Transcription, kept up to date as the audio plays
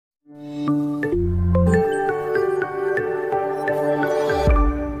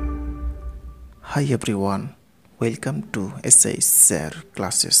Hi everyone, welcome to SISR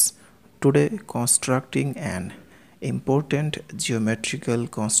classes. Today constructing an important geometrical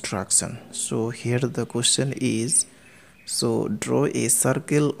construction. So here the question is, draw a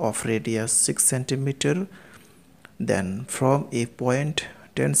circle of radius 6 centimeter, then from a point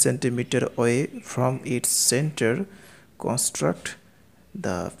 10 centimeter away from its center construct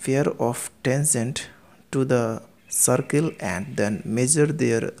the pair of tangent to the circle and then measure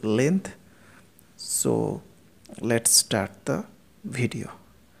their length. So let's start the video.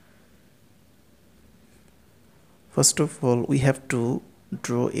 First of all, we have to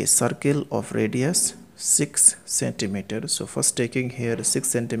draw a circle of radius 6 centimeter. So first taking here 6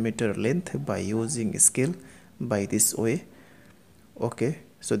 centimeter length by using scale by this way. Okay,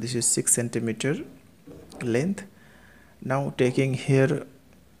 so this is 6 centimeter length. Now taking here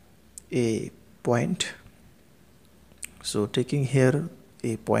a point. So taking here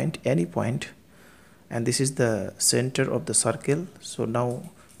a point, any point, and this is the center of the circle. So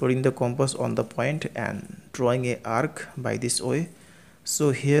now putting the compass on the point and drawing a arc by this way.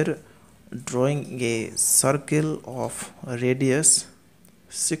 So here drawing a circle of radius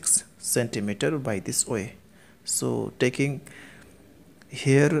 6 centimeter by this way. So taking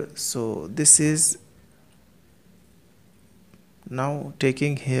here, so this is now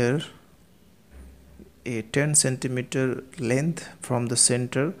taking here a 10 centimeter length from the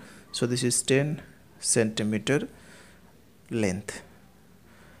center. So this is 10 centimeter length.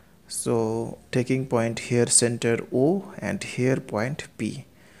 So taking point here center O and here point P.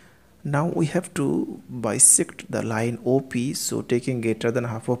 Now we have to bisect the line OP. So taking greater than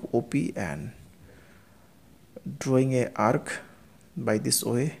half of OP and drawing a arc by this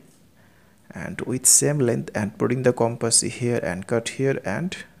way and with same length and putting the compass here and cut here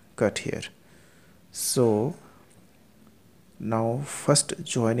and cut here. So now first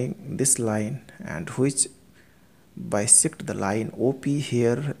joining this line and which bisect the line OP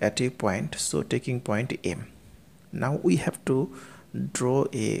here at a point. So taking point M. Now we have to draw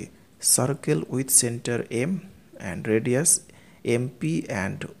a circle with center M and radius MP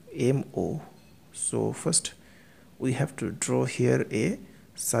and MO. So first we have to draw here a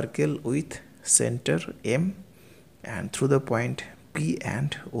circle with center M and through the point P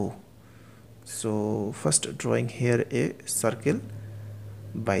and O. So first drawing here a circle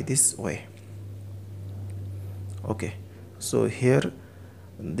by this way. Okay, so here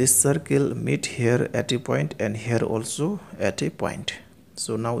this circle meet here at a point and here also at a point.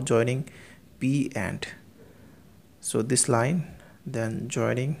 So now joining P and so this line, then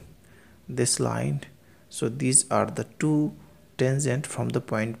joining this line. So these are the two tangent from the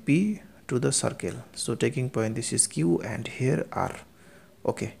point P to the circle. So taking point, this is Q and here R.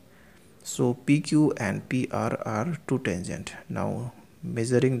 Okay, so PQ and PR are two tangent. Now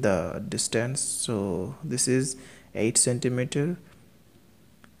measuring the distance. So this is 8 centimeter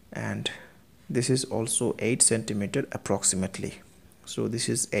and this is also 8 centimeter approximately. So this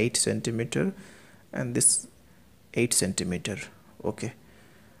is 8 centimeter and this 8 centimeter. Okay,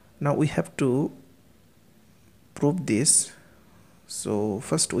 now we have to prove this. So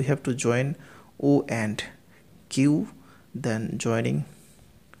first we have to join O and Q, then joining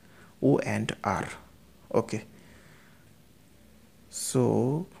O and R. Okay,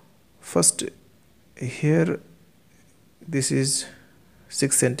 so first here this is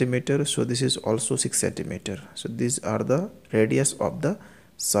 6 centimeter, so this is also 6 centimeter. So these are the radius of the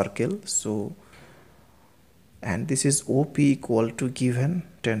circle. So and this is OP equal to given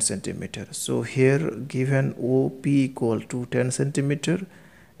 10 centimeter. So here given OP equal to 10 centimeter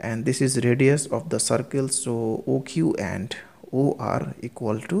and this is radius of the circle. So OQ and OR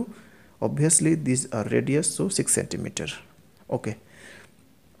equal to, obviously these are radius, so 6 centimeter. Okay,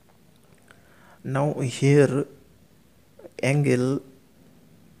 now here angle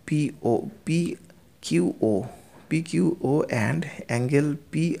PQO and angle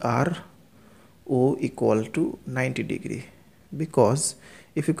PRO equal to 90 degree, because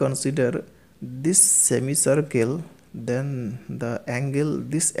if you consider this semicircle, then the angle,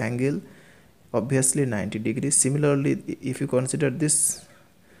 this angle obviously 90 degrees. Similarly, if you consider this,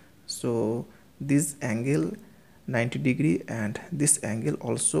 so this angle 90 degree and this angle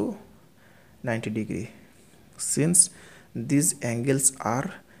also 90 degree, since these angles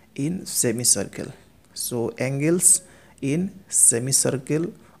are in semicircle. So angles in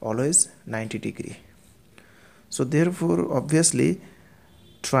semicircle always 90 degree. So therefore obviously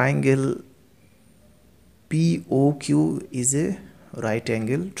triangle POQ is a right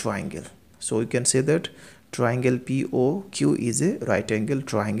angle triangle. So you can say that triangle POQ is a right angle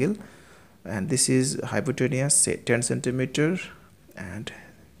triangle, and this is hypotenuse say 10 centimeter and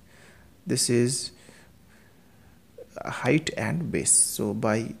this is height and base. So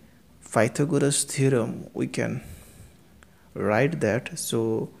by Pythagoras theorem we can write that.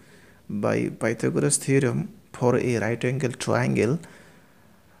 So by Pythagoras theorem, for a right angle triangle,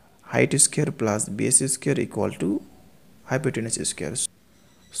 height square plus base square equal to hypotenuse square.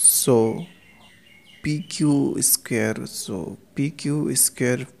 So PQ square, so PQ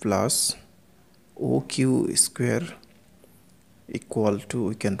square plus OQ square equal to,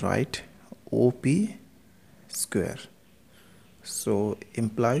 we can write OP square. So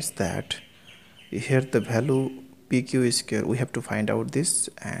implies that here the value PQ square, we have to find out this,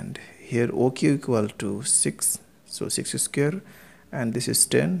 and here OQ equal to 6, so 6 square, and this is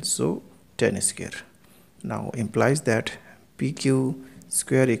 10, so 10 square. Now implies that PQ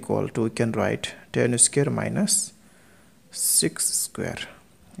square equal to, we can write 10 square minus 6 square.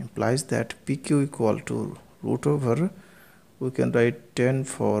 Implies that PQ equal to root over, we can write 10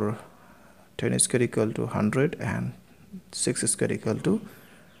 for 10 square equal to 100 and 6 square equal to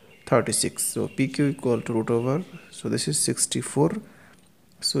 36. So PQ equal to root over, so this is 64,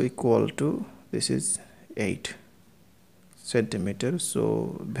 so equal to, this is 8 centimeter,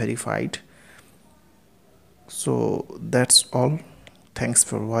 so verified. So that's all. Thanks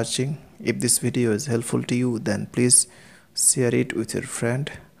for watching. If this video is helpful to you, then please share it with your friend.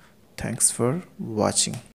 Thanks for watching.